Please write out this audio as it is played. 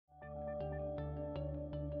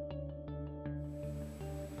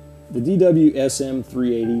The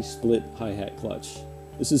DWSM380 split hi-hat clutch.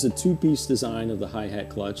 This is a two-piece design of the hi-hat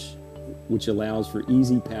clutch, which allows for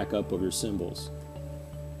easy pack-up of your cymbals.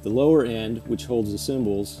 The lower end, which holds the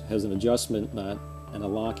cymbals, has an adjustment nut and a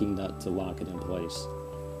locking nut to lock it in place.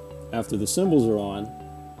 After the cymbals are on,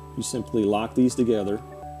 you simply lock these together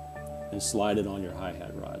and slide it on your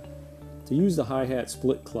hi-hat rod. To use the hi-hat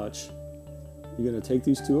split clutch, you're going to take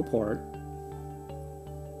these two apart,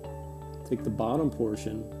 take the bottom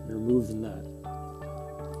portion and remove the nut.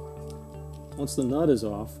 Once the nut is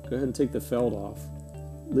off, go ahead and take the felt off,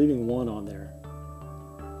 leaving one on there.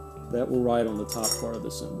 That will ride on the top part of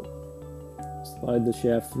the cymbal. Slide the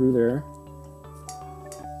shaft through there,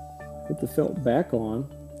 put the felt back on,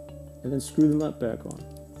 and then screw the nut back on.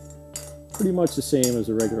 Pretty much the same as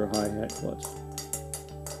a regular hi-hat clutch.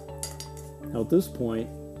 Now at this point,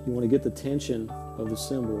 you want to get the tension of the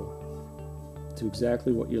cymbal to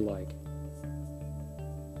exactly what you like.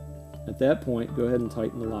 At that point, go ahead and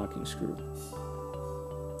tighten the locking screw.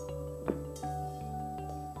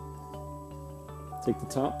 Take the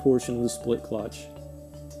top portion of the split clutch,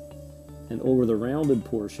 and over the rounded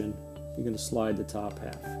portion, you're going to slide the top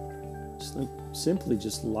half. Simply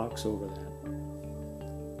just locks over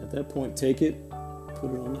that. At that point, take it,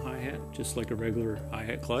 put it on the hi-hat, just like a regular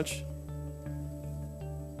hi-hat clutch.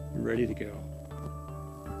 You're ready to go.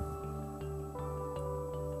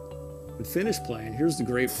 When finished playing, here's the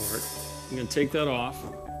great part. I'm going to take that off,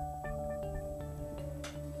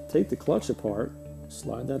 take the clutch apart,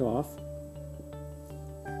 slide that off.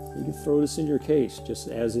 You can throw this in your case just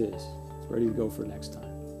as is. It's ready to go for next time.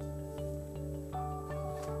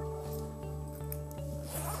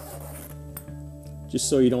 Just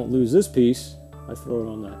so you don't lose this piece, I throw it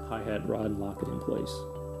on the hi-hat rod and lock it in place.